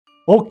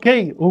Okay,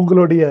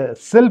 உங்களுடைய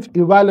self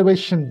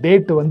evaluation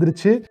date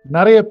வந்துருச்சு.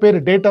 நிறைய பேர்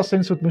data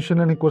science with machine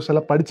learning course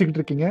எல்லாம்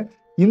படிச்சுக்கிட்டு இருக்கீங்க.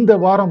 இந்த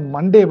வாரம்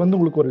மண்டே வந்து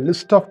உங்களுக்கு ஒரு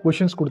லிஸ்ட் ஆஃப்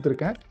கொஷின்ஸ்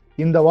கொடுத்துருக்கேன்.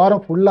 இந்த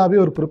வாரம் ஃபுல்லாகவே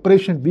ஒரு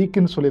ப்ரிப்பரேஷன்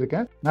வீக்குன்னு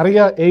சொல்லியிருக்கேன். நிறைய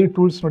AI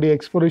டூல்ஸ்னுடைய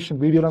எக்ஸ்ப்ளோரேஷன்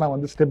வீடியோலாம் நான்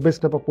வந்து ஸ்டெப் பை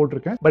ஸ்டெப்பாக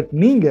போட்டிருக்கேன். பட்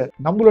நீங்கள்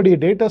நம்மளுடைய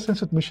data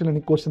science with machine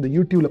learning course இந்த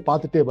யூடியூப்ல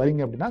பார்த்துட்டே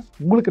வரீங்க அப்படின்னா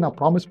உங்களுக்கு நான்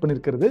ப்ராமிஸ்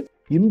பண்ணியிருக்கிறது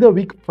இந்த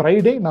வீக்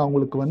ஃப்ரைடே நான்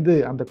உங்களுக்கு வந்து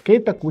அந்த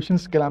கேட்ட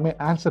கொஷின்ஸ்க்கு எல்லாமே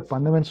ஆன்சர்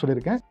பண்ணுவேன்னு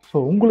சொல்லியிருக்கேன். ஸோ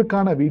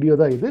உங்களுக்கான வீடியோ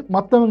தான் இது.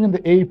 மற்றவங்க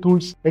இந்த AI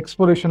டூல்ஸ்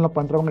எக்ஸ்ப்ளோரேஷன்லாம்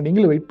பண்ணுறவங்க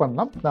நீங்களும் வெயிட்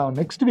பண்ணலாம். நான்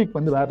நெக்ஸ்ட் வீக்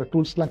வந்து வேறு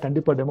டூல்ஸ்லாம்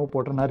கண்டிப்பாக டெமோ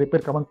போடுறேன். நிறைய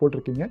பேர் கமெண்ட்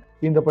போட்டிருக்கீங்க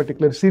இந்த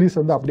பர்டிகுலர் சீரிஸ்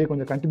வந்து அப்படியே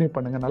கொஞ்சம் கண்டினியூ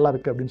பண்ணுங்க, நல்லா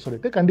இருக்கு அப்படின்னு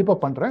சொல்லிட்டு கண்டிப்பாக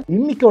பண்ணுறேன்.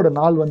 இன்னைக்கோட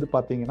நாள் வந்து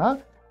பார்த்தீங்கன்னா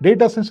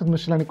data science with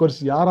machine learning course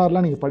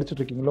யாரெல்லாம் நீங்கள்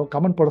படிச்சுட்டு இருக்கீங்களோ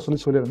கமெண்ட் போட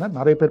சொல்லியிருந்தேன்.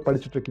 நிறைய பேர்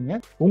படிச்சுட்டு இருக்கீங்க.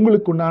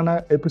 உங்களுக்குண்டான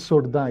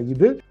எபிசோடு தான்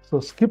இது. ஸோ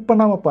ஸ்கிப்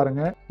பண்ணாமல்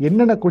பாருங்க.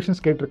 என்னென்ன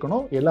கொஷின்ஸ்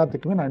கேட்டிருக்கணும்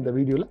எல்லாத்துக்குமே நான் இந்த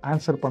வீடியோவில்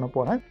ஆன்சர் பண்ண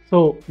போகிறேன். ஸோ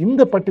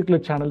இந்த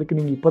பர்டிகுலர் சேனலுக்கு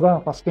நீங்கள் இப்போ தான்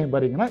ஃபஸ்ட் டைம்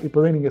வரீங்கன்னா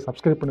இப்போவே நீங்கள்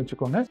சப்ஸ்கிரைப் பண்ணி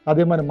வச்சுக்கோங்க.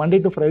 அதே மாதிரி Monday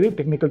to Friday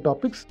technical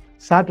topics,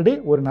 Saturday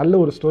ஒரு நல்ல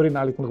ஒரு ஸ்டோரி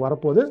நாளைக்கு உங்களுக்கு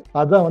வரப்போகுது.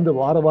 அதான் வந்து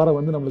வாரம்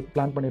வந்து நம்மளுக்கு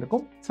பிளான்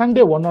பண்ணியிருக்கோம்.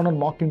 சண்டே ஒன்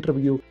மாக்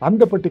இன்டர்வியூ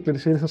அந்த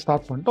பர்டிகுலர் சீரிஸை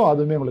ஸ்டார்ட் பண்ணிட்டோம்.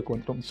 அதுவுமே உங்களுக்கு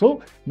வந்துட்டோம். ஸோ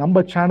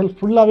நம்ம சேனல்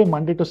ஃபுல்லாகவே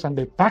Monday to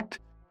Sunday fact.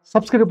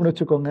 Subscribe பண்ணி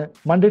வச்சுக்கோங்க.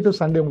 மண்டே டு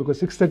சண்டே உங்களுக்கு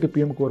 6:30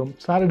 PM வரும்.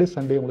 சாட்டர்டே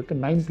சண்டே உங்களுக்கு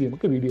 9 PM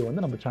வீடியோ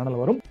வந்து நம்ம சேனல்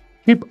வரும்.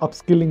 Keep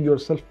upskilling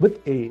your self with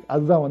AI.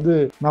 அதுதான் வந்து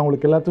நான்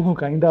உங்களுக்கு எல்லாத்துக்கும்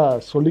கைண்டாக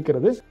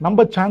சொல்லிக்கிறது.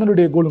 நம்ம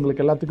சேனலுடைய கோல்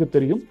உங்களுக்கு எல்லாத்துக்கும்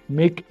தெரியும்,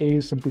 மேக்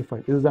AI சிம்பிளிஃபை.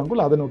 இதுதான்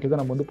கோல். அதை நோக்கி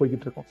தான் நம்ம வந்து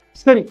போய்கிட்டு இருக்கோம்.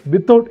 சரி,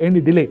 வித்தவுட்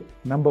எனி டிலே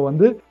நம்ம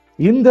வந்து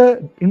இந்த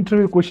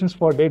interview questions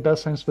for data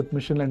science with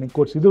machine learning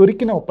course இது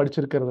வரைக்கும் நம்ம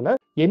படிச்சிருக்கிறதுல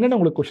என்னென்ன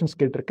உங்களுக்கு கொஷின்ஸ்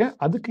கேட்டிருக்கேன்,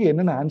 அதுக்கு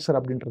என்னென்ன ஆன்சர்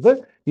அப்படின்றத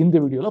இந்த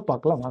வீடியோவில்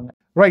பார்க்கலாம் வாங்க.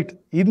 ரைட்,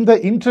 இந்த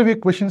interview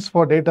questions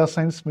for data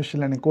science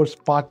machine learning course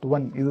part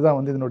 1 இதுதான்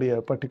வந்து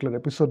இதனுடைய பர்டிகுலர்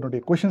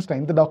எபிசோட்னுடைய கொஷின்ஸ்.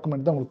 நான் இந்த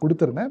டாக்குமெண்ட் தான் உங்களுக்கு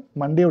கொடுத்துருந்தேன்.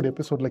 மண்டேயோட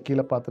எபிசோடில்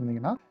கீழே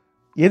பார்த்துருந்தீங்கன்னா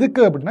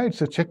எதுக்கு அப்படின்னா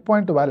it's check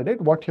point to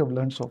validate what you have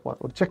learn so for.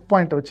 ஒரு செக்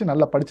பாயிண்ட்டை வச்சு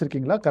நல்லா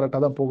படிச்சிருக்கீங்களா,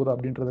 கரெக்டாக தான் போகுது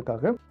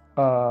அப்படின்றதுக்காக.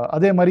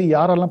 அதே மாதிரி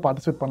யாரெல்லாம்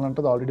பார்ட்டிசிபேட்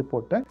பண்ணலான்றது ஆல்ரெடி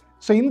போட்டேன்.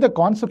 ஸோ இந்த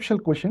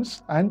conceptual questions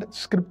and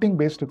scripting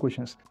based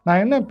questions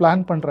நான் என்ன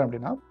பிளான் பண்ணுறேன்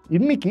அப்படின்னா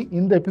இன்னைக்கு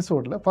இந்த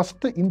எபிசோடில்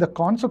ஃபஸ்ட்டு இந்த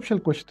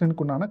கான்செப்ஷுவல்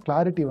கொஸ்டினுக்குண்டான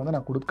கிளாரிட்டி வந்து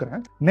நான்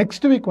கொடுக்குறேன்.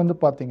 நெக்ஸ்ட் வீக் வந்து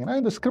பார்த்தீங்கன்னா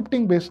இந்த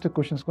ஸ்கிரிப்டிங் பேஸ்டு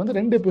கொஷின்ஸ்க்கு வந்து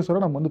 2 எபிசோட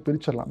நம்ம வந்து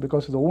பிரிச்சிடலாம்.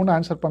 பிகாஸ் இது ஓன்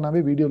ஆன்சர்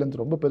பண்ணாவே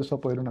வீடியோலேருந்து ரொம்ப பெருசாக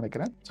போயிடும்னு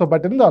நினைக்கிறேன். ஸோ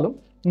பட் இருந்தாலும்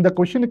இந்த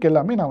கொஷினுக்கு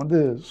எல்லாமே நான் வந்து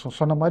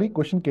சொன்ன மாதிரி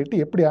கொஷின் கேட்டு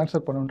எப்படி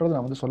ஆன்சர் பண்ணுன்றதை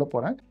நான் வந்து சொல்ல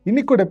போகிறேன்.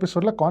 இன்னைக்கோட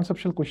எபிசோடில்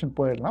கான்செப்ஷுவல் கொஷின்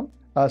போயிடலாம்.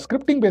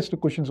 ஸ்கிரிப்டிங்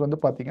பேஸ்டு கொஷின்ஸ் வந்து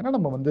பார்த்தீங்கன்னா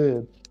நம்ம வந்து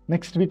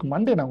நெக்ஸ்ட் வீக்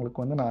மண்டே நான்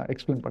உங்களுக்கு வந்து நான்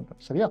எக்ஸ்பிளைன் பண்ணுறேன்.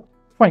 சரியா?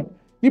 ஃபைன்.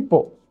 இப்போ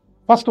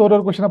ஃபர்ஸ்ட்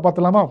ஒரு கொஷினை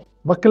பார்த்தலாமா?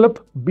 buckle up,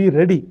 be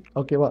ready.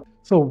 ஓகேவா?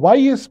 So why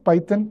is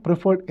Python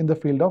preferred in the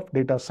field of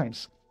data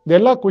science? இந்த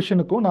எல்லா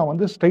கொஷினுக்கும் நான்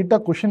வந்து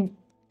ஸ்ட்ரைட்டாக கொஷின்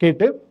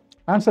கேட்டு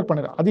ஆன்சர்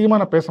பண்ணிடுறேன்.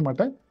 அதிகமாக நான் பேச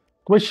மாட்டேன்.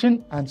 கொஷின்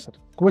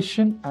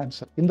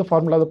ஆன்சர் இந்த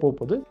ஃபார்முலா தான்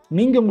போகுது.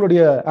 நீங்க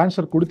உங்களுடைய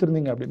ஆன்சர்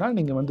கொடுத்துருந்தீங்க அப்படின்னா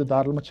நீங்க வந்து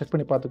தாராளமாக செக்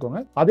பண்ணி பார்த்துக்கோங்க.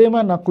 அதே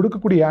மாதிரி நான்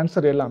கொடுக்கக்கூடிய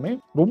ஆன்சர் எல்லாமே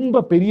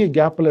ரொம்ப பெரிய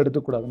கேப்ல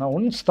எடுத்துக்கூடாது. நான்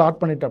ஒன்ஸ் ஸ்டார்ட்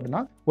பண்ணிட்டேன்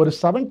அப்படின்னா ஒரு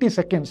 70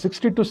 seconds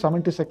 60 to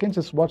 70 seconds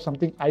is what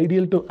something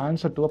ideal to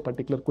answer to a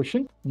particular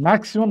question.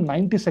 Maximum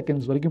 90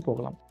 seconds வரைக்கும்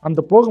போகலாம்.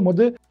 அந்த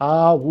போகும்போது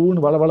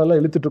ஊன்னு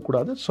வளவளெல்லாம் இழுத்துட்டு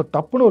இருக்கக்கூடாது. ஸோ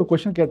டப்புன்னு ஒரு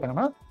கொஷின்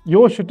கேட்டாங்கன்னா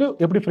யோசிச்சுட்டு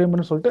எப்படி ஃப்ரேம்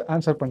பண்ணு சொல்லிட்டு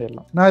ஆன்சர்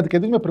பண்ணிடலாம். நான் இதுக்கு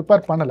எதுவுமே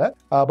ப்ரிப்பேர் பண்ணல.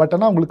 பட்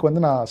ஆனால் உங்களுக்கு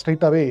வந்து நான்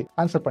ஸ்ட்ரைட்டாகவே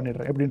ஆன்சர்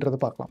பண்ணிடுறேன் எப்படின்றத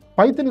பார்க்கலாம்.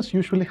 Python is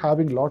usually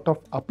having lot of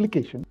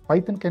application.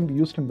 Python can be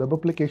used in web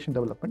application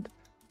development.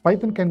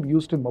 Python can be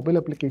used in mobile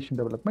application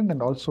development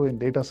and also in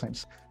data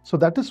science. So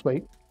that is why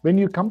when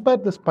you compare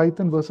this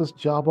Python versus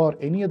Java or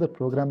any other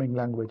programming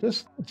languages,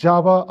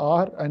 Java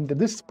R and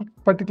this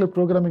particular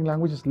programming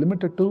language is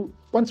limited to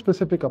one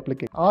specific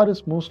application. R is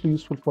mostly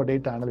useful for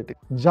data analytics.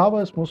 Java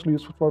is mostly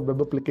useful for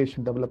web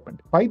application development.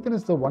 Python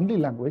is the only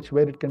language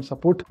where it can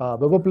support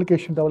web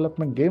application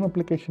development, game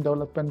application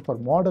development, for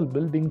model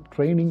building,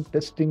 training,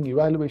 testing,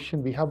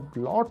 evaluation. We have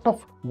lot of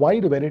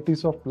wide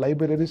varieties of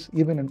libraries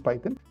even in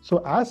Python. So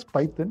as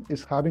Python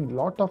is having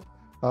lot of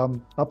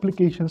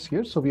applications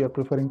here, so we are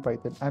preferring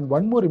Python. And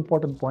one more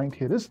important point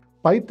here is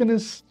Python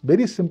is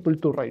very simple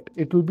to write.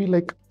 It will be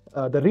like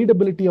the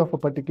readability of a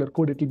particular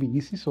code, it will be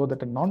easy so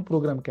that a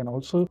non-program can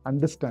also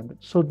understand it.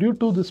 So due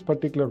to this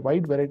particular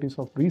wide varieties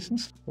of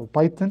reasons,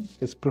 Python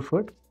is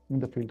preferred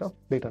in the field of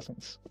data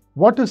science.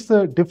 What is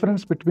the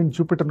difference between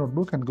Jupyter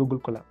Notebook and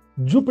Google Colab?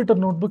 Jupyter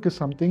Notebook is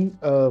something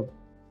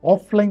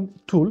offline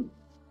tool.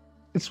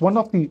 It's one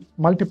of the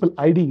multiple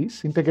IDEs,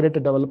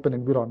 integrated development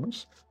environments,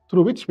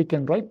 through which we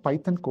can write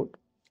Python code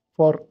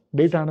for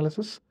data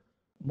analysis,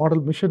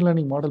 machine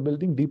learning, model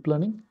building, deep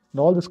learning, and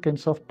all these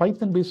kinds of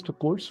Python-based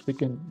codes we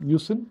can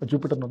use in a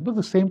Jupyter Notebook.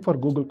 The same for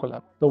Google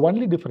Colab. The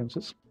only difference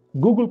is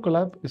Google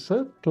Colab is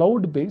a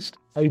cloud-based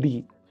IDE.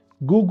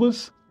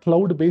 Google's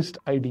cloud-based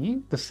IDE,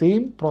 the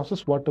same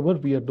process whatever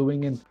we are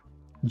doing in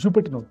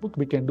Jupyter Notebook,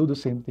 we can do the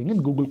same thing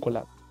in Google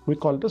Colab. We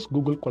call it as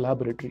Google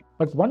Collaboratory.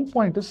 But one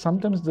point is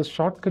sometimes the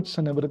shortcuts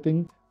and everything,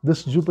 this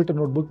Jupyter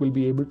Notebook will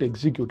be able to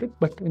execute it,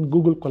 but in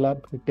Google Colab,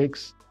 it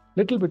takes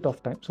little bit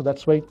of time. So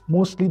that's why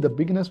mostly the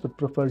beginners would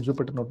prefer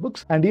Jupyter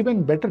Notebooks, and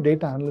even better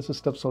data analysis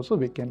steps also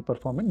we can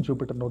perform in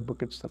Jupyter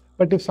Notebook itself.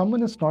 But if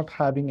someone is not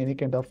having any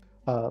kind of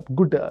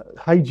good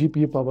high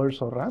GPU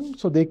powers or RAM,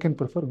 so they can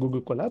prefer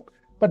Google Colab,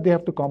 but they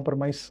have to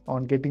compromise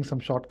on getting some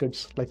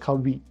shortcuts, like how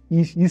we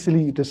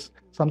easily it is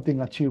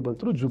something achievable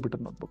through Jupyter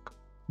Notebook.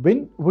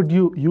 When would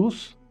you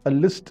use a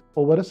list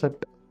over a set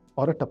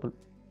or a tuple?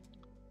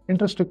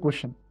 Interesting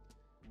question.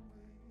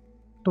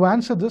 To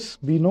answer this,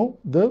 we know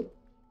the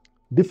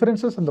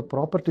differences and the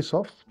properties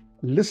of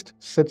list,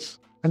 sets,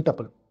 and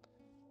tuple.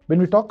 When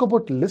we talk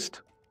about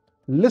list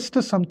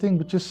is something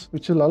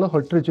which will allow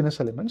heterogeneous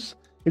elements.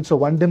 It's a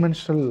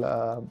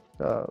one-dimensional,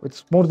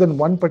 it's more than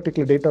one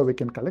particular data we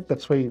can collect.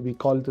 That's why we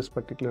call this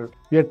particular,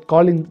 we are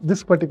calling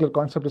this particular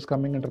concept is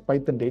coming under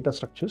Python data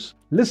structures.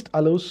 List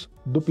allows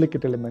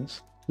duplicate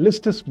elements.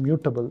 List is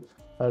mutable.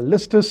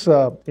 List is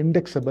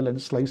indexable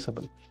and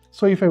sliceable.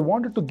 So if I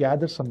wanted to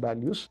gather some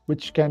values,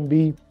 which can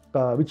be,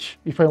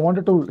 if I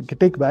wanted to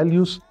take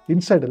values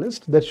inside a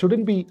list, there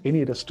shouldn't be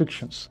any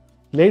restrictions.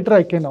 Later,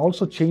 I can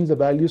also change the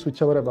values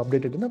whichever I've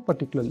updated in a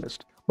particular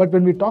list. But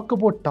when we talk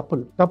about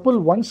tuple,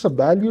 once a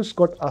values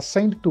got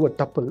assigned to a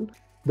tuple,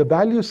 the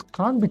values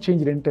can't be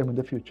changed anytime in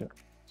the future.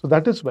 So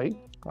that is why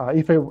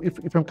if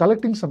I'm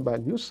collecting some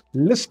values,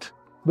 list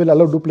will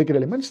allow duplicate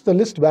elements. The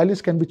list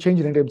values can be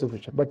changed anytime in the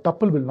future, but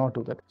tuple will not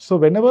do that. So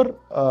whenever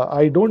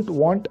I don't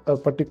want a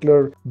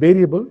particular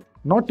variable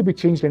not to be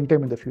changed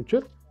anytime in the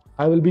future,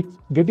 I will be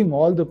getting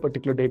all the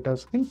particular data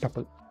in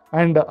tuple.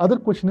 And the other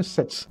question is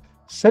sets.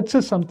 Sets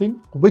is something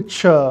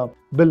which will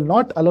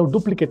not allow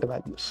duplicate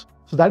values.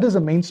 So that is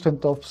the main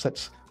strength of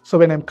sets. So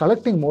when I'm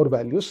collecting more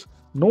values,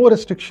 no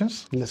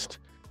restrictions, list.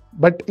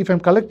 But if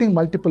I'm collecting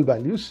multiple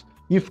values,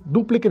 if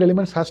duplicate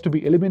elements has to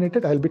be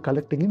eliminated, I'll be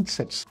collecting in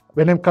sets.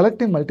 When I'm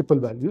collecting multiple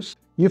values,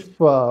 if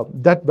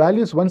that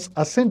value is once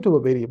assigned to a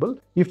variable,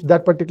 if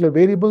that particular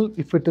variable,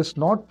 if it is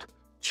not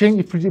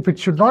changed, if it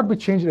should not be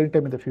changed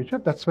anytime in the future,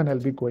 that's when I'll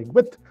be going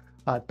with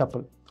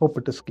tuple. Hope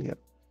it is clear.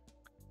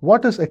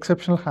 What is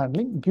exceptional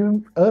handling?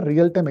 Give a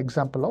real-time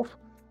example of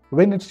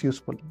when it's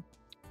useful.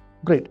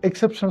 Great,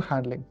 exceptional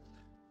handling.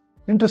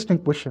 Interesting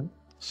question.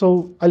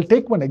 So I'll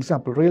take one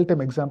example, real-time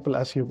example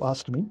as you've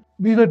asked me.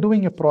 We were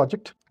doing a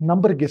project,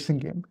 number guessing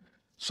game.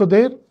 So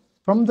there,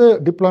 from the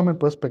deployment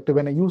perspective,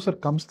 when a user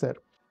comes there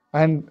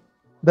and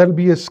there'll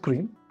be a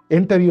screen,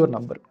 enter your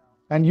number,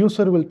 and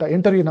user will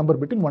enter your number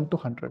between 1 to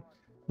 100.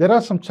 There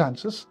are some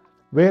chances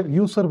where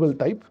user will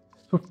type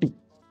 50,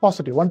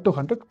 positive, 1 to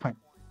 100, fine.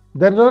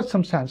 There are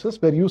some chances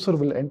where user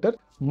will enter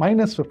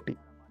minus 50.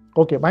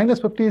 Okay, minus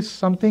 50 is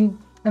something,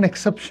 an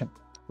exception,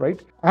 right?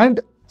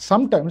 And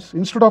sometimes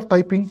instead of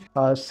typing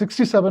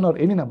 67 or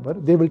any number,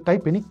 they will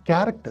type any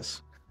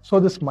characters. So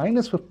this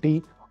minus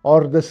 50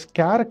 or this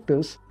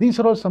characters, these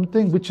are all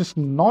something which is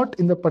not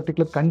in the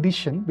particular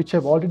condition which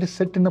I've already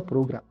set in a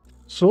program.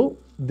 So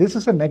this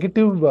is a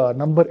negative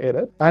number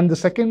error. And the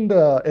second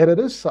error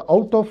is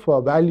out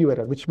of value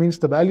error, which means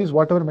the value is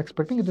whatever I'm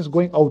expecting, it is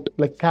going out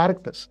like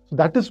characters. So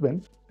that is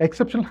when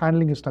exceptional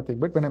handling is nothing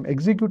but when I'm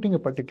executing a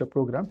particular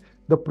program,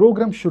 the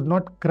program should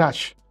not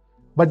crash.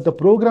 But the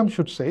program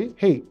should say,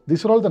 hey,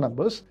 these are all the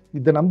numbers.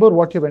 The number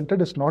what you've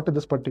entered is not in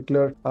this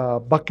particular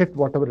bucket,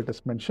 whatever it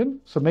is mentioned.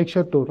 So make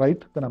sure to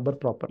write the number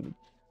properly.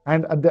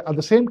 And at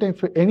the same time,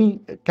 if any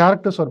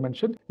characters are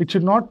mentioned, it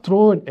should not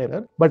throw an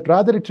error, but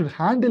rather it should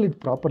handle it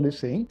properly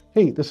saying,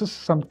 hey, this is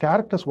some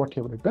characters what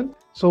you have written.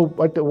 So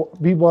but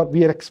we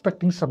are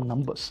expecting some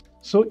numbers.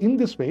 So in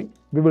this way,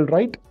 we will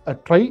write a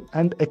try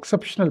and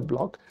exceptional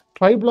block.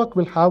 Try block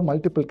will have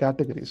multiple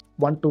categories.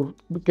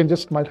 We can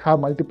just have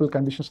multiple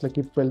conditions like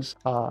if else,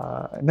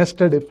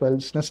 nested if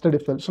else, nested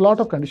if else. So a lot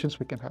of conditions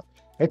we can have.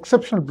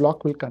 Exceptional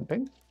block will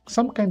contain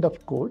some kind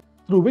of code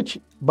through which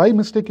by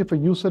mistake if a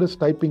user is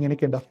typing any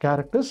kind of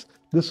characters,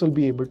 this will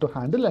be able to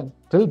handle and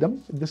tell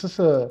them this is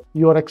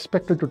you are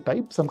expected to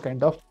type some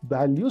kind of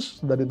values,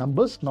 that is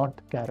numbers,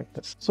 not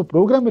characters. So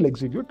program will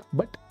execute,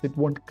 but it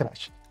won't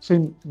crash.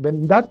 So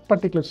when that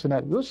particular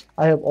scenarios,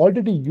 I have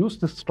already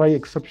used this try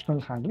exceptional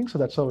handling. So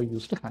that's how I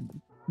used to handle.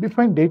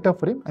 Define data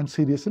frame and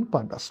series in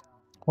Pandas.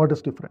 What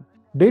is different?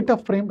 Data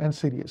frame and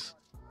series.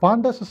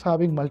 Pandas is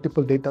having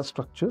multiple data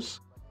structures.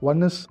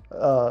 One is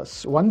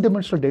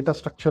one-dimensional data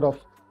structure of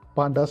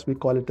Pandas, we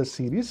call it a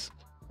series,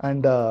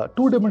 and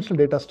two-dimensional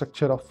data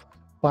structure of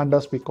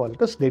Pandas, we call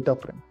it as data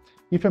frame.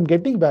 If I'm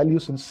getting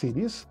values in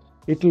series,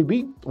 it will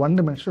be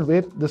one-dimensional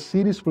where the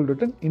series will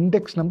return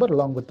index number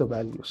along with the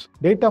values.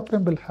 Data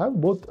frame will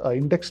have both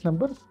index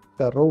number,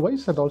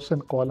 row-wise, and also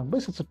in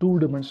column-wise. It's a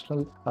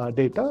two-dimensional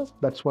data.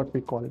 That's what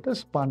we call it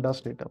as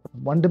Pandas data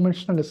frame.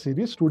 One-dimensional is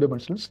series,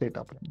 two-dimensional is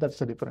data frame. That's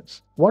the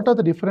difference. What are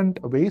the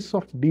different ways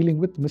of dealing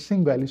with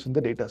missing values in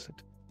the dataset?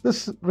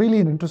 This is really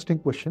an interesting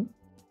question.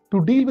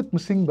 To deal with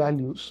missing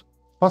values,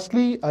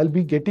 firstly, I'll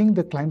be getting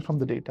the client from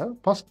the data.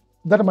 First,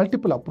 there are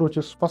multiple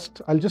approaches.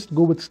 First, I'll just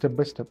go with step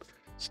by step.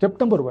 Step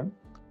number one,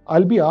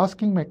 I'll be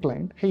asking my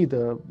client, hey,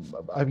 the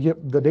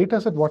data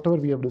set, whatever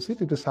we have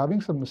received, it is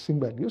having some missing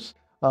values.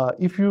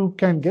 If you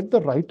can get the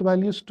right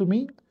values to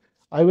me,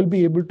 I will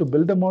be able to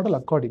build a model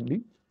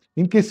accordingly.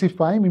 In case if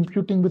I'm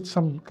imputing with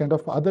some kind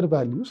of other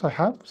values, I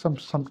have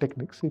some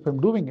techniques. If I'm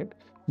doing it,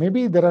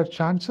 maybe there are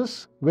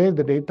chances where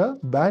the data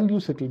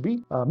values, it will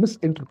be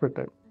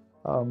misinterpreted.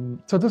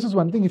 So this is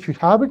one thing. If you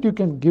have it, you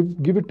can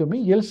give it to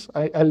me, else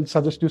I'll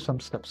suggest you some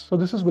steps. So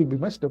this will be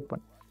my step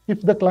one.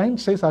 If the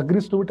client says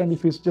agrees to it, and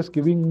if he's just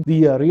giving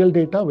the real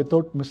data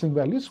without missing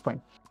values,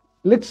 fine.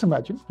 Let's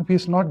imagine if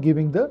he's not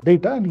giving the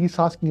data and he's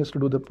asking us to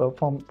do the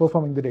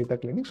performing the data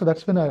cleaning. So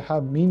that's when I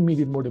have mean,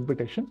 median, mode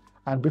imputation.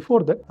 And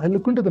before that, I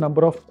look into the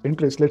number of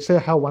entries. Let's say I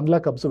have 1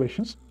 lakh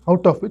observations,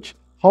 out of which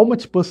how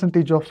much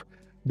percentage of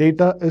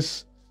data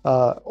is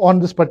on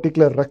this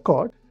particular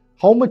record.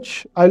 How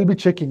much I'll be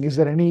checking, is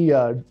there any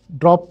is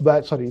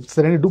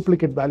there any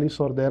duplicate values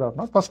or there or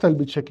not? First, I'll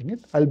be checking it.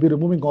 I'll be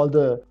removing all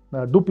the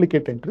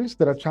duplicate entries.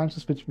 There are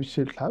chances which we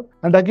should have.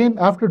 And again,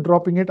 after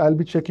dropping it, I'll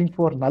be checking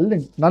for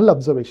null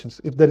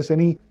observations. If there is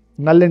any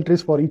null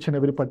entries for each and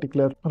every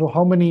particular row,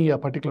 how many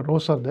particular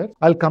rows are there?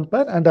 I'll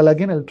compare, and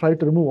I'll try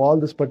to remove all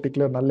this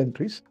particular null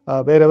entries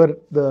wherever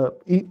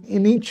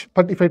in each.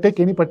 But if I take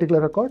any particular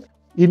record,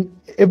 in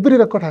every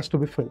record has to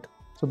be filled.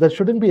 So there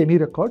shouldn't be any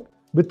record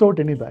without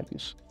any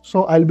values.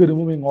 So I'll be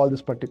removing all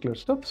this particular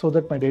stuff so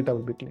that my data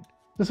will be clean.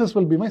 This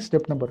will be my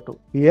step number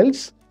 2.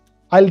 Else,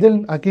 I'll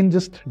then again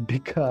just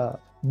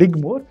dig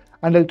more,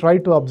 and I'll try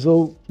to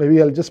observe. Maybe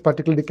I'll just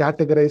particularly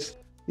categorize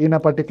in a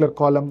particular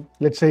column.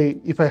 Let's say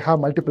if I have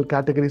multiple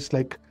categories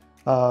like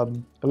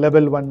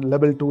level 1,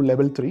 level 2,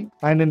 level 3,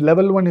 and in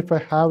level 1, if I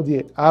have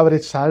the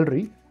average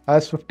salary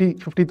as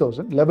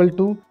 50,000, level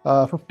 2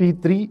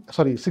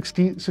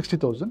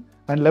 60,000,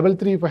 and level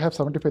 3 if I have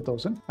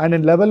 75,000, and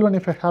in level 1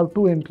 if I have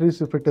 2 entries,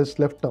 if it is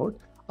left out,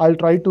 I'll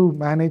try to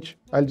manage.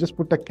 I'll just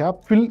put a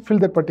cap, fill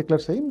that particular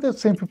the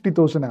same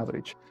 50,000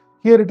 average.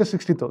 Here it is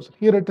 60,000,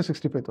 here it is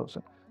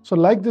 65,000. So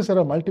like this, there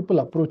are multiple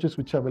approaches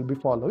which I will be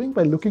following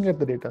by looking at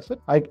the data set.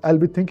 I'll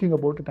be thinking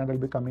about it, and I'll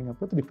be coming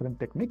up with different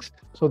techniques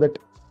so that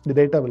the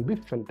data will be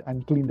filled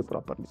and cleaned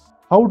properly.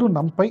 How do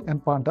NumPy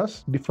and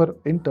Pandas differ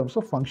in terms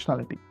of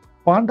functionality?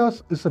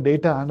 Pandas is a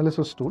data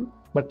analysis tool,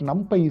 but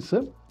NumPy is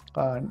a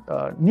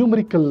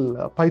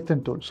numerical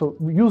Python tool. So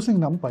using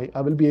NumPy,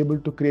 I will be able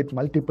to create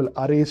multiple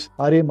arrays,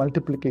 array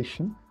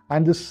multiplication.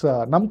 And this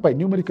NumPy,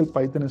 numerical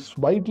Python, is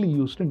widely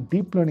used in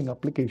deep learning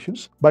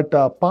applications, but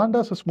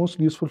Pandas is most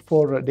useful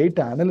for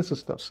data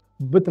analysis stuff.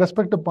 With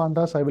respect to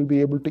Pandas, I will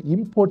be able to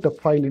import a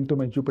file into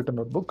my Jupyter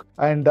Notebook,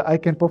 and I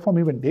can perform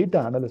even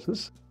data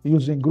analysis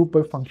using group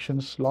by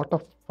functions. Lot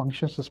of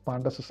functions as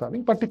Pandas is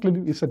having,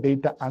 particularly is a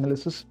data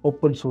analysis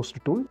open source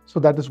tool. So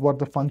that is what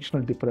the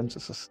functional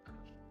differences is.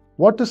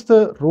 What is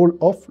the role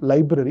of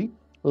library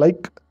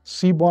like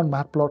Seaborn,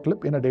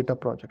 Matplotlib in a data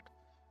project?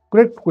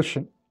 Great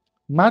question.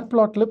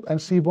 Matplotlib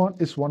and Seaborn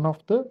is one of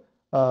the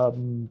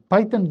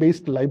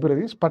Python-based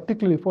libraries,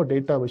 particularly for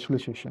data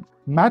visualization.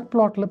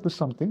 Matplotlib is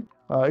something,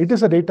 it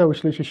is a data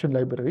visualization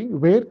library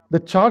where the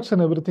charts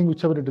and everything,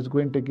 whichever it is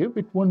going to give,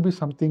 it won't be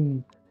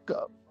something,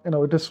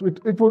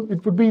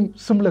 it would be in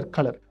similar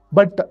color.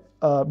 But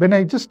when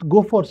I just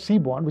go for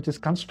Seaborn, which is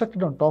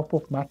constructed on top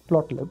of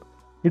Matplotlib,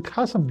 it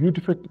has some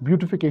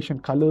beautification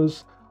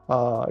colors.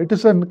 It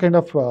is a kind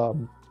of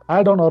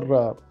add-on,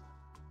 or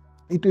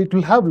it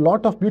will have a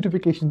lot of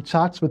beautification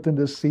charts within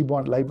this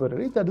Seaborn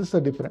library. That is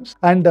the difference.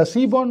 And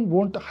Seaborn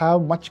won't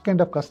have much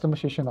kind of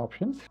customization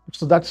option.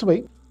 So that's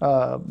why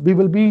we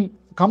will be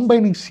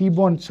combining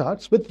Seaborn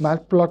charts with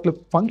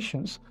Matplotlib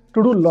functions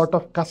to do a lot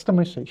of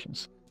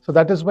customizations. So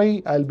that is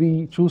why I'll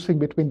be choosing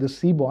between the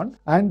Seaborn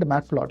and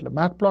Matplotlib.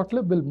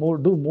 Matplotlib will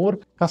do more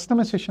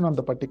customization on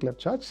the particular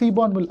chart.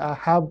 Seaborn will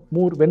have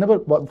more,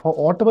 for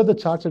whatever the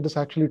charts it is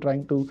actually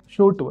trying to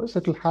show to us,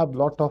 it will have a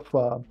lot of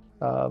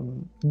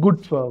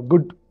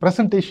good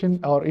presentation,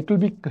 or it will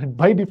be,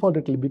 by default,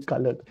 it will be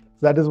colored.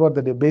 That is what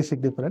the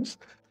basic difference.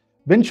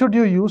 When should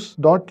you use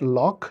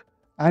 .loc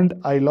and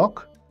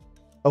iloc?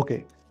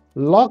 Okay,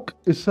 loc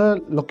is a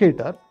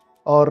locator,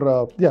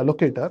 or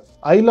locator.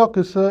 iloc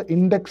is a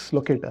index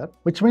locator,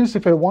 which means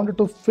if I wanted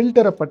to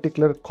filter a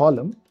particular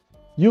column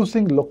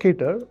using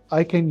locator,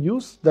 I can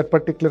use that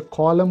particular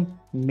column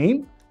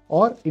name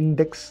or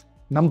index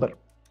number.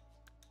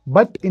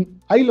 But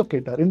in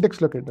ilocator,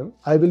 index locator,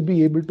 I will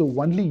be able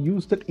to only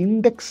use that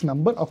index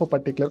number of a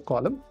particular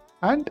column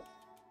and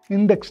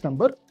index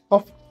number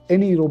of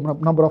any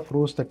number of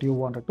rows that you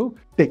wanted to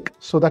take.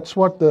 So that's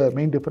what the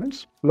main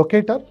difference.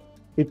 Locator,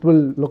 it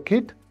will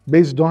locate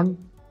based on,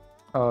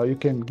 you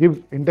can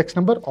give index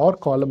number or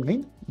column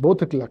name,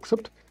 both it will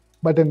accept.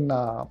 But in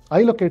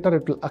ilocator,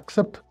 it will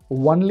accept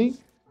only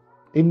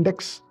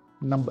index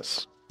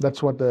numbers.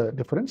 That's what the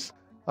difference.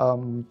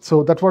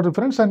 So that's what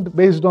difference, and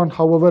based on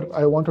however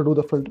I want to do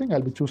the filtering,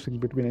 I'll be choosing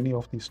between any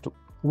of these two.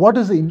 What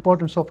is the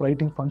importance of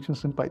writing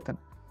functions in Python?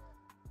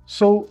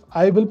 So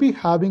I will be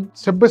having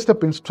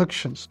step-by-step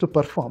instructions to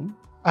perform,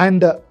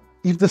 and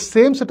if the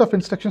same set of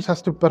instructions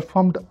has to be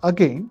performed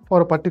again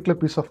for a particular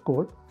piece of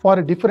code for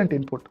a different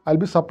input, I'll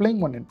be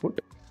supplying one input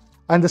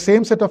and the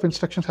same set of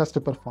instructions has to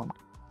be performed.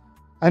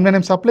 And when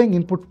I'm supplying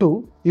input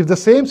 2, if the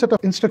same set of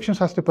instructions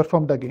has to be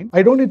performed again,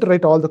 I don't need to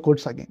write all the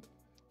codes again.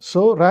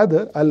 So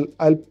rather,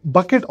 I'll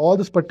bucket all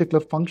this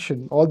particular function,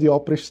 all the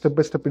operation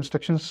step-by-step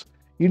instructions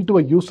into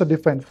a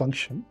user-defined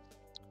function.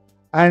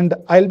 And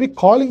I'll be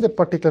calling that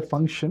particular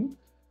function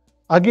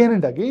again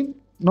and again,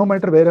 no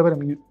matter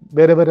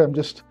wherever I'm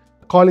just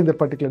calling that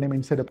particular name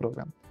inside a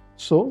program.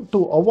 So to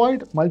avoid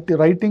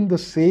writing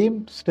the same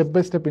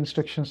step-by-step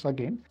instructions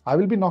again, I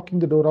will be knocking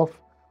the door of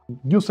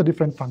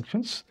user-defined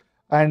functions,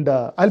 and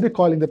I'll be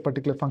calling that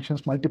particular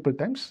functions multiple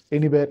times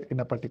anywhere in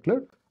a particular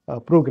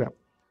program.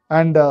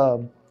 And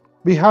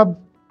we have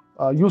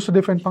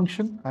user-defined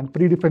function and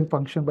predefined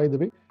function, by the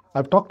way.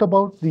 I've talked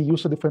about the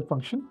user-defined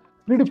function.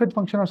 Predefined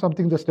function are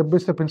something the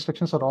step-by-step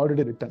instructions are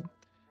already written.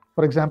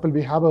 For example,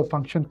 we have a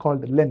function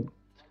called len.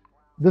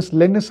 This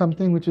len is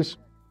something which is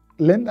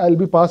len. I'll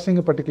be passing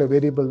a particular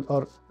variable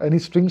or any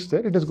strings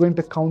there. It is going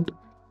to count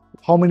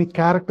how many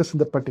characters in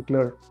the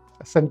particular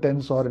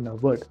sentence or in a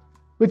word,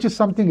 which is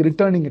something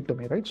returning it to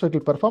me, right? So it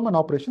will perform an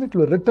operation. It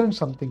will return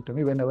something to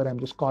me whenever I'm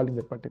just calling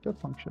that particular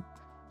function.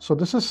 So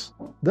this is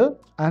the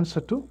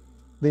answer to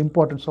the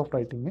importance of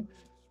writing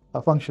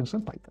functions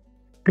in Python.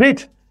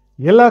 Great.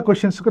 எல்லா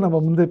கொஷின்ஸுக்கும்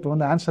நம்ம இப்போ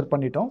answer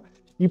பண்ணிட்டோம்.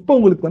 இப்போ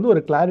உங்களுக்கு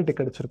ஒரு clarity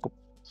கிடைச்சிருக்கும்.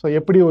 So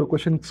எப்படி ஒரு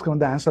கொஷின்ஸ்க்கு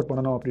ஆன்சர்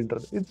பண்ணணும்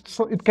அப்படின்றது.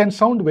 It can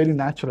sound very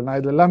natural. நான்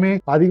இது எல்லாமே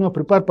அதிகமாக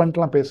ப்ரிப்பேர்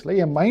பண்ணிட்டுலாம் பேசல.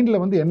 என் மைண்டில்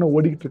என்ன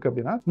ஓடிக்கிட்டு இருக்கு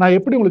அப்படின்னா, நான்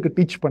எப்படி உங்களுக்கு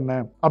டீச்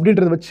பண்ணேன்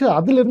அப்படின்றத வச்சு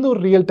அதுலேருந்து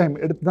ஒரு ரியல் டைம்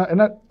எடுத்து தான்.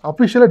 ஏன்னா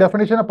அஃபிஷியலாக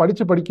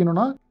டெஃபினேஷனாக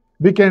படிக்கணும்னா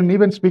we can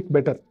even speak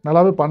better,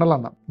 நல்லாவே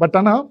பண்ணலாம் தான். பட்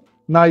ஆனால்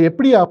நான்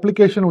எப்படி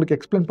அப்ளிகேஷன் உங்களுக்கு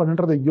எக்ஸ்பிளைன்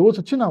பண்ணுறதை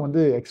யோசிச்சு நான்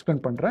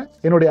எக்ஸ்பிளைன் பண்ணுறேன்.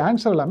 என்னுடைய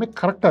ஆன்சர் எல்லாமே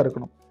கரெக்டாக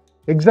இருக்கணும்.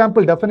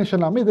 எக்ஸாம்பிள் டெஃபினேஷன்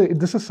எல்லாமே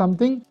திஸ் இஸ்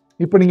சம்திங்.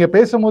 இப்போ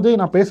நீங்கள்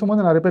நான்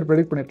பேசும்போது நிறைய பேர்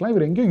ப்ரெடிக்ட் பண்ணிருக்கலாம்,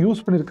 இவர் எங்கேயும்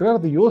யூஸ் பண்ணியிருக்கிறார்,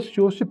 அதை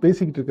யோசிச்சு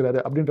பேசிக்கிட்டு இருக்கிறாரு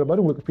அப்படின்ற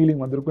மாதிரி உங்களுக்கு ஃபீலிங்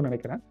வந்திருக்கும்னு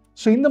நினைக்கிறேன்.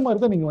 ஸோ இந்த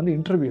மாதிரி தான் நீங்கள்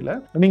இன்டர்வியூவில்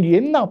நீங்கள்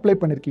என்ன அப்ளை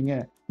பண்ணியிருக்கீங்க,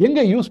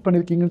 எங்கே யூஸ்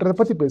பண்ணியிருக்கீங்கன்றதை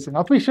பற்றி பேசுங்க.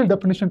 அஃபிஷியல்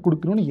டெஃபினேஷன்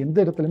கொடுக்கணும்னு எந்த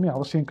இடத்துலையுமே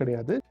அவசியம்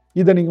கிடையாது.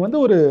 இதை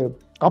நீங்கள் ஒரு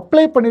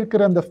அப்ளை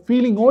பண்ணியிருக்கிற அந்த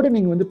ஃபீலிங்கோடு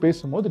நீங்கள்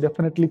பேசும்போது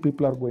definitely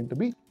people are going to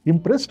be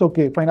impressed.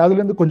 Okay fine,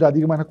 அதுலேருந்து கொஞ்சம்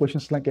அதிகமான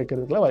கொஷின்ஸ்லாம்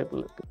கேட்கறதுக்குலாம்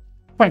வாய்ப்புகள் இருக்குது.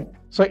 ஃபைன்.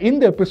 ஸோ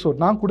இந்த எபிசோட்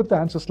நான் கொடுத்த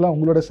ஆன்சர்ஸ்லாம்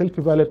உங்களோட செல்ஃப்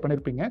இவாலுவேட்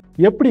பண்ணியிருப்பீங்க.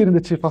 எப்படி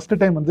இருந்துச்சு? First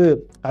time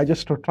I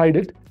just tried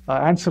it.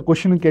 Answer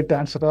கொஷினும் கேட்டு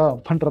ஆன்சராக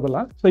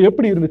பண்ணுறதெல்லாம். ஸோ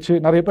எப்படி இருந்துச்சு?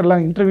 நிறைய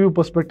பேர்லாம் இன்டர்வியூ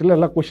பெர்ஸ்பெக்டிவ்ல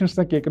எல்லா கொஷின்ஸ்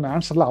தான் கேட்கணும்,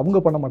 ஆன்சர்லாம்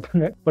அவங்க பண்ண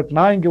மாட்டாங்க. பட்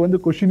நான்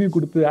இங்கே கொஷினையும்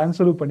கொடுத்து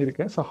ஆன்சரும்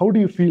பண்ணியிருக்கேன். So how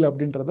to you feel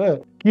அப்படின்றத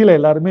கீழே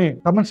எல்லாருமே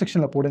கமெண்ட்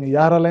செக்ஷனில் போடுங்க.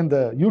 யாரெல்லாம்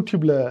இந்த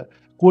யூடியூப்ல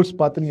கோர்ஸ்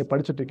பார்த்து நீங்கள்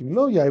படிச்சுட்டு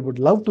இருக்கீங்களோ, I would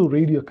love to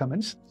read your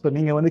comments. So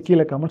நீங்கள்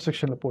கீழே கமெண்ட்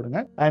செக்ஷனில் போடுங்க.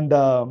 அண்ட்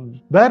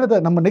வேற ஏதாவது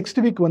நம்ம நெக்ஸ்ட்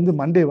வீக்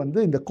மண்டே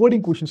இந்த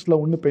கோடிங் கொஷின்ஸ்ல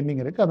ஒன்று பெண்டிங்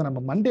இருக்குது. அதை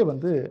நம்ம மண்டே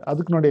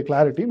அதுக்குனுடைய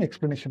கிளாரிட்டியும்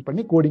எக்ஸ்பிளனேஷன்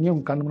பண்ணி கோடிங்கே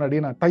உங்கள் கண்ணு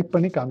முன்னாடியே நான் டைப்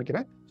பண்ணி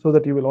காமிக்கிறேன். So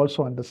that you will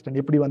also understand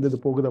எப்படி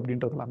இது போகுது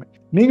அப்படின்றது எல்லாமே.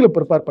 நீங்களும்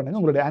ப்ரிப்பேர்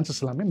பண்ணுங்க, உங்களுடைய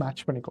ஆன்சர்ஸ் எல்லாமே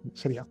மேட்ச் பண்ணிக்கோங்க.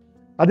 சரியா?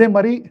 அதே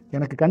மாதிரி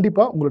எனக்கு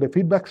கண்டிப்பாக உங்களுடைய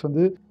ஃபீட்பேக்ஸ்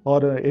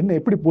ஒரு என்ன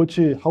எப்படி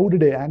போச்சு, ஹவு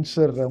டிட் ஐ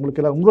ஆன்சர்,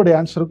 உங்களுக்கு எல்லாம் உங்களுடைய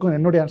ஆன்சருக்கும்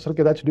என்னுடைய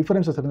ஆன்சருக்கும் ஏதாச்சும்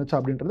டிஃபரன்சஸ் இருந்துச்சு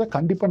அப்படின்றத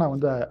கண்டிப்பாக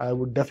நான் I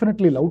would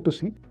definitely love to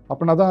C.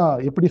 அப்படின்னா தான்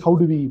எப்படி how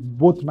to we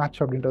both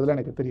match அப்படின்றதுல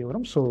எனக்கு தெரிய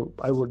வரும். So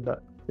I would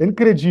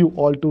encourage you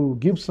all to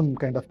give some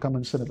kind of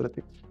comments and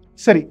everything.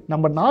 சரி,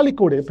 நம்ம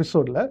நாளைக்கோட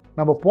எபிசோட்ல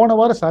நம்ம போன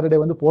வாரம்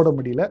சாட்டர்டே போட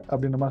முடியல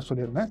அப்படின்ற மாதிரி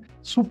சொல்லியிருந்தேன்.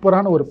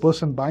 சூப்பரான ஒரு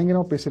பர்சன்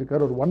பயங்கரமா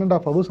பேசியிருக்காரு. ஒரு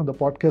 1.5 hours அந்த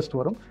பாட்காஸ்ட்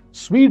வரும்.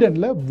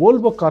 ஸ்வீடன்ல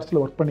வோல்வோ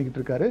கார்ஸ்ல ஒர்க்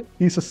பண்ணிக்கிட்டு இருக்காரு.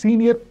 Is a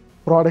senior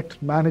product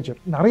manager.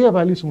 நிறைய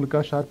வேல்யூஸ்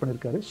உங்களுக்காக ஷேர்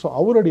பண்ணியிருக்காரு. ஸோ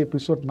அவருடைய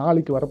எபிசோட்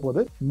நாளைக்கு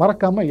வரப்போது.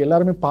 மறக்காம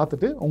எல்லாருமே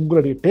பார்த்துட்டு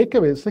உங்களுடைய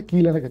டேக்அவேஸை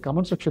கீழே எனக்கு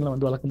கமெண்ட் செக்ஷன்ல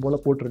வழக்கம் போல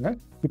போட்டுருங்க.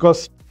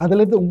 பிகாஸ்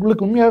அதுல இருந்து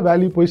உங்களுக்கு உண்மையாக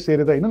வேல்யூ போய்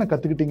சேருதா, என்ன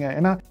கத்துக்கிட்டீங்க.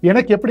 ஏன்னா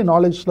எனக்கு எப்படி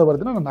நாலேஜ்ல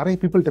வருதுன்னா, நான் நிறைய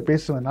பீப்புள்கிட்ட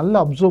பேசுவேன்,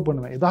 நல்லா அப்சர்வ்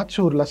பண்ணுவேன்.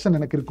 ஏதாச்சும் ஒரு லெசன்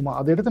எனக்கு இருக்குமா,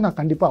 அதை எடுத்து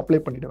நான் கண்டிப்பா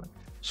அப்ளை பண்ணிடுவேன்.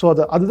 ஸோ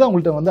அதுதான்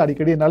உங்கள்கிட்ட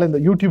அடிக்கடி என்னால் இந்த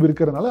யூடியூப்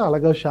இருக்கிறதுனால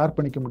அழகாக ஷேர்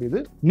பண்ணிக்க முடியுது.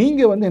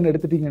 நீங்கள் என்ன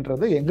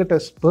எடுத்துட்டீங்கன்றது எங்கிட்ட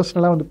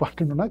பர்சனலாக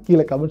பார்க்கணும்னா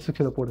கீழே கமெண்ட்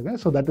செக்ஷனில் போடுங்க.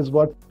 So that is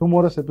what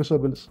tomorrow's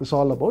episode is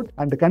all about.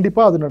 And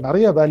கண்டிப்பாக அதோட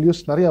நிறைய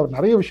வேல்யூஸ்,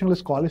 நிறைய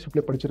விஷயங்கள்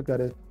ஸ்காலர்ஷிப்ல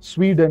படிச்சிருக்காரு.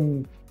 ஸ்வீடன்,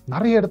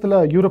 நிறைய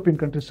இடத்துல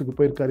யூரோப்பியன் கண்ட்ரிஸுக்கு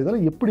போயிருக்காரு.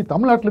 இதெல்லாம் எப்படி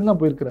தமிழ்நாட்டிலேருந்து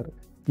தான் போயிருக்காரு.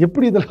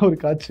 எப்படி இதெல்லாம் ஒரு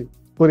காட்சி.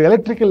 ஒரு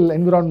எலக்ட்ரிக்கல்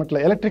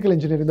என்விரான்மெண்ட்ல எலக்ட்ரிக்கல்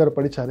இன்ஜினியரிங் தான்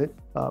படிச்சாரு.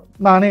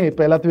 நானே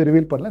இப்போ எல்லாத்தையும்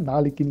ரிவீல் பண்ணல.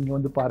 நாளைக்கு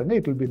நீங்க பாருங்க.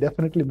 It will be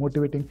definitely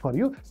motivating for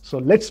you.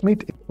 So let's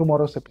meet in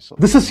tomorrow's episode.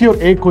 This is your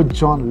A Coach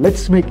John.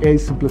 Let's make AI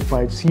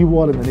simplified. See you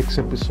all in the next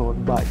episode.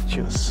 Bye.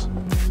 Cheers.